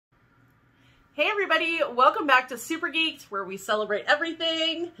Hey everybody, welcome back to Super Geeked, where we celebrate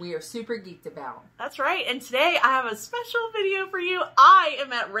everything we are super geeked about. That's right, and today I have a special video for you. I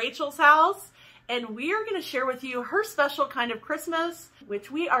am at Rachel's house, and we are going to share with you her special kind of Christmas,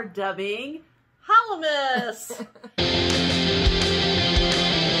 which we are dubbing Hallowmas.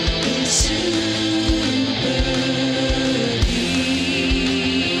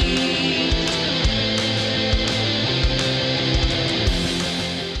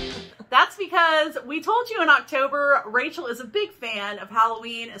 That's because we told you in October, Rachel is a big fan of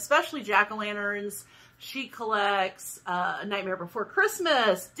Halloween, especially jack-o'-lanterns. She collects A Nightmare Before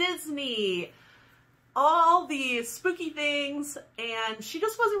Christmas, Disney, all these spooky things, and she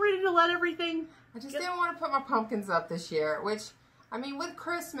just wasn't ready to let everything. I just didn't want to put my pumpkins up this year, which, I mean, with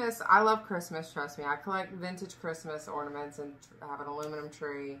Christmas, I love Christmas, trust me. I collect vintage Christmas ornaments and have an aluminum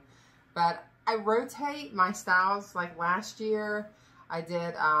tree, but I rotate my styles. Like last year, I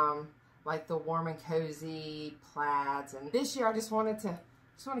did like the warm and cozy plaids, and this year I just want to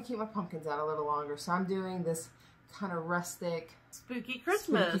keep my pumpkins out a little longer. So I'm doing this kind of rustic, spooky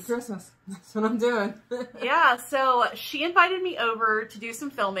Christmas. Spooky Christmas. That's what I'm doing. Yeah, so she invited me over to do some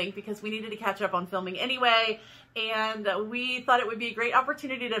filming because we needed to catch up on filming anyway, and we thought it would be a great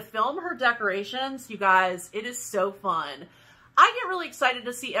opportunity to film her decorations. You guys, it is so fun. I get really excited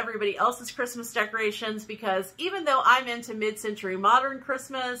to see everybody else's Christmas decorations because even though I'm into mid-century modern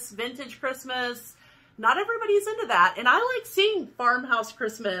Christmas, vintage Christmas, not everybody's into that. And I like seeing farmhouse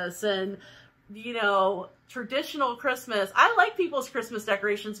Christmas and, you know, traditional Christmas. I like people's Christmas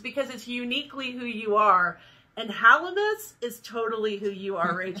decorations because it's uniquely who you are. And Hallowmas is totally who you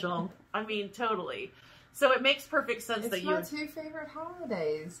are, Rachel. I mean, totally. So it makes perfect sense that you... It's my two favorite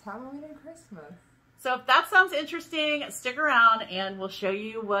holidays, Halloween and Christmas. So if that sounds interesting, stick around and we'll show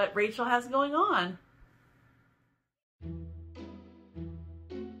you what Rachel has going on.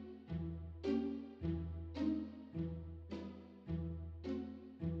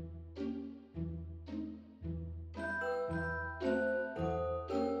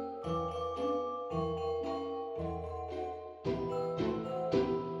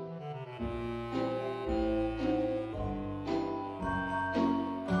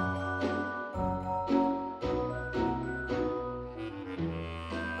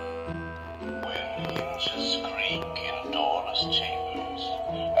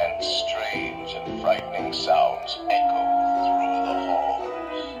 Frightening sounds echo through the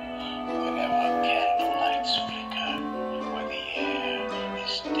halls. Whenever candle lights flicker, where the air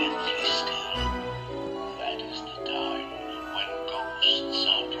is deathly still, that is the time when ghosts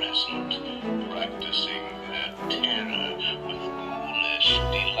are present, practicing their terror with ghoulish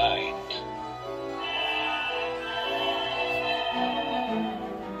delight.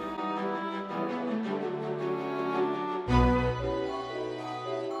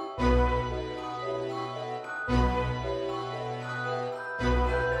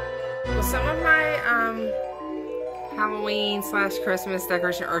 Some of my Halloween / Christmas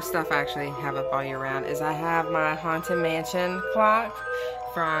decoration, or stuff I actually have up all year round, is I have my Haunted Mansion clock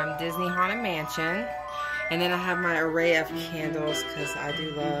from Disney Haunted Mansion. And then I have my array of candles because I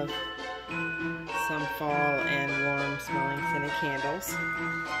do love some fall and warm smelling scented candles.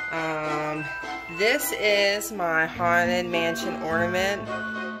 This is my Haunted Mansion ornament.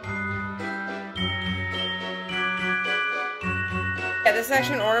 Yeah, this is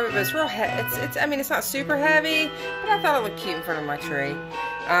actually an ornament, but it's real I mean, it's not super heavy, but I thought it looked cute in front of my tree.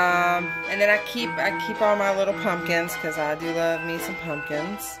 And then I keep all my little pumpkins because I do love me some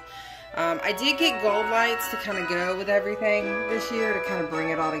pumpkins. I did get gold lights to kind of go with everything this year to kind of bring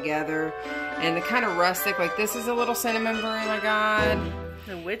it all together. And the kind of rustic, like this is a little cinnamon broom I got.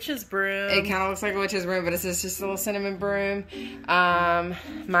 The witch's broom. It kind of looks like a witch's broom, but it's just a little cinnamon broom.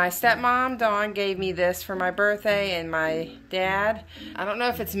 My stepmom, Dawn, gave me this for my birthday, and my dad. I don't know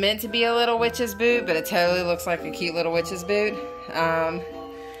if it's meant to be a little witch's boot, but it totally looks like a cute little witch's boot.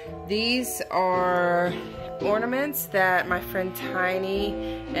 These are ornaments that my friend Tiny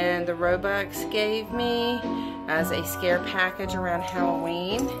and the Robux gave me as a scare package around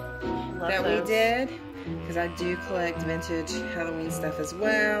Halloween we did. Because I do collect vintage Halloween stuff as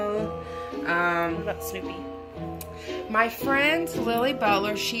well. What about Snoopy? My friend Lily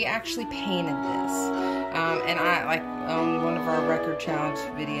Butler, she actually painted this. And I, like, on one of our record challenge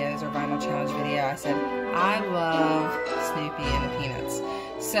videos, or vinyl challenge video, I said, I love Snoopy and the Peanuts.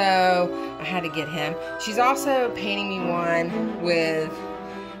 So I had to get him. She's also painting me one with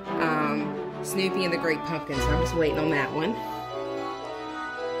Snoopy and the Great Pumpkin, so I'm just waiting on that one.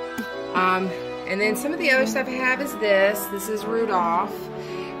 And then some of the other stuff I have is this. This is Rudolph.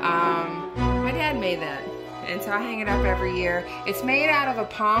 My dad made that. and so I hang it up every year. It's made out of a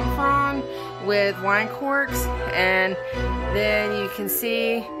palm frond with wine corks, and then you can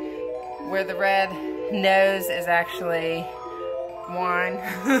see where the red nose is actually wine.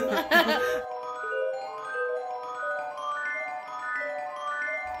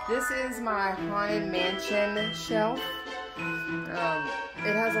 This is my Haunted Mansion shelf.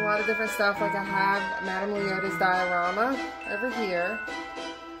 It has a lot of different stuff. Like I have Madame Leota's diorama over here.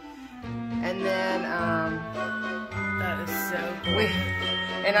 And then, That is so cool.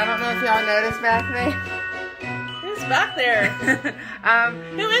 and I don't know if y'all noticed back there. Who's back there?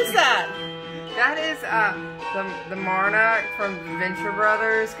 Who is that? That is the Monarch from the Venture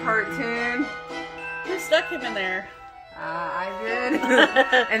Brothers cartoon. Who stuck him in there? I did.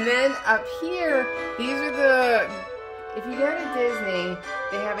 And then up here, these are the, if you go to Disney,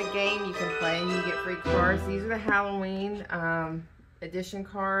 they have a game you can play and you get free cards. These are the Halloween edition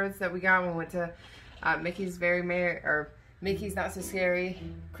cards that we got when we went to Mickey's Mickey's Not So Scary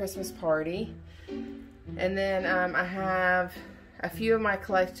Christmas Party. And then I have a few of my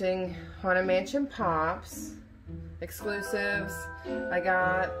collecting Haunted Mansion Pops, exclusives. I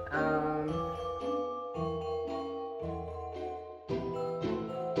got,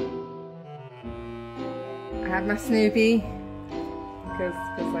 I have my Snoopy, because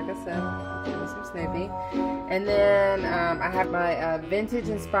like I said, I love some Snoopy. And then I have my vintage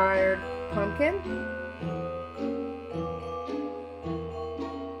inspired pumpkin.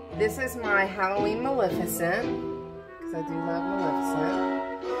 This is my Halloween Maleficent, because I do love Maleficent.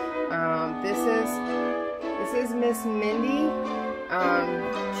 This is Miss Mindy.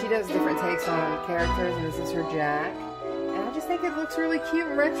 She does different takes on characters, and this is her Jack. And I just think it looks really cute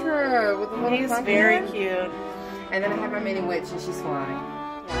and retro with a little He's pumpkin. very cute. And then I have my mini witch, and she's flying.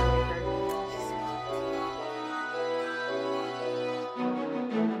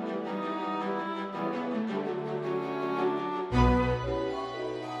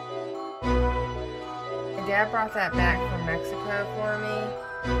 My dad brought that back from Mexico for me.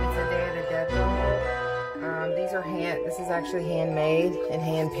 It's a Day of the Dead doll. These are this is actually handmade and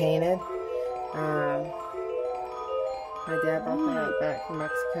hand painted. My dad brought that back from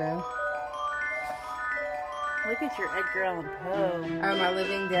Mexico. Look at your Edgar Allan Poe. Oh, my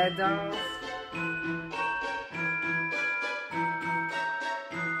Living Dead dolls.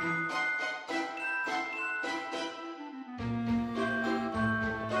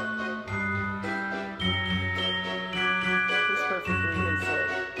 He's perfectly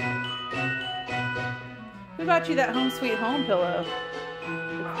inside. Who got you that Home Sweet Home pillow?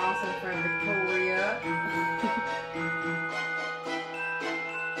 My awesome friend Victoria.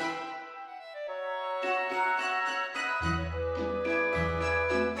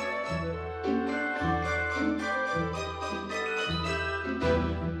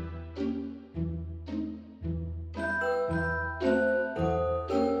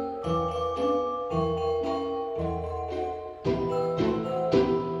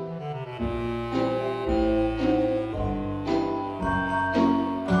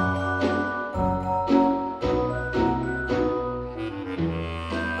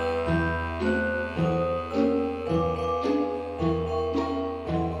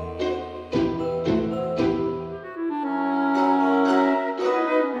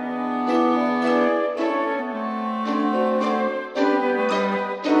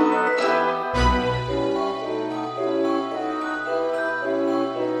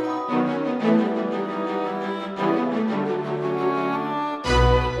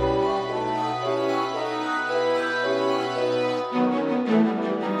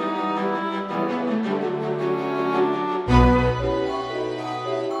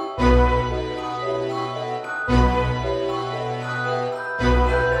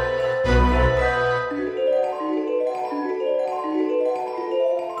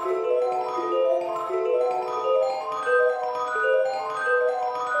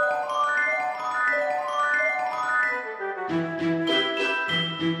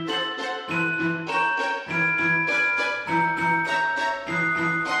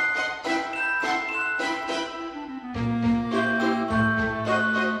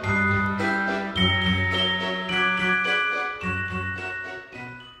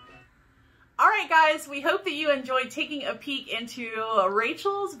 Guys, we hope that you enjoyed taking a peek into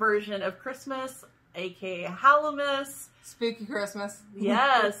Rachel's version of Christmas, aka Hallowmas. Spooky Christmas.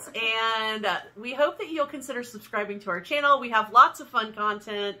 Yes, and we hope that you'll consider subscribing to our channel. We have lots of fun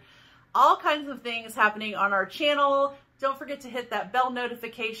content, all kinds of things happening on our channel. Don't forget to hit that bell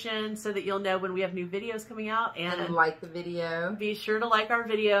notification so that you'll know when we have new videos coming out. And like the video. Be sure to like our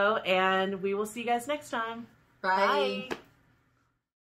video, and we will see you guys next time. Bye. Bye.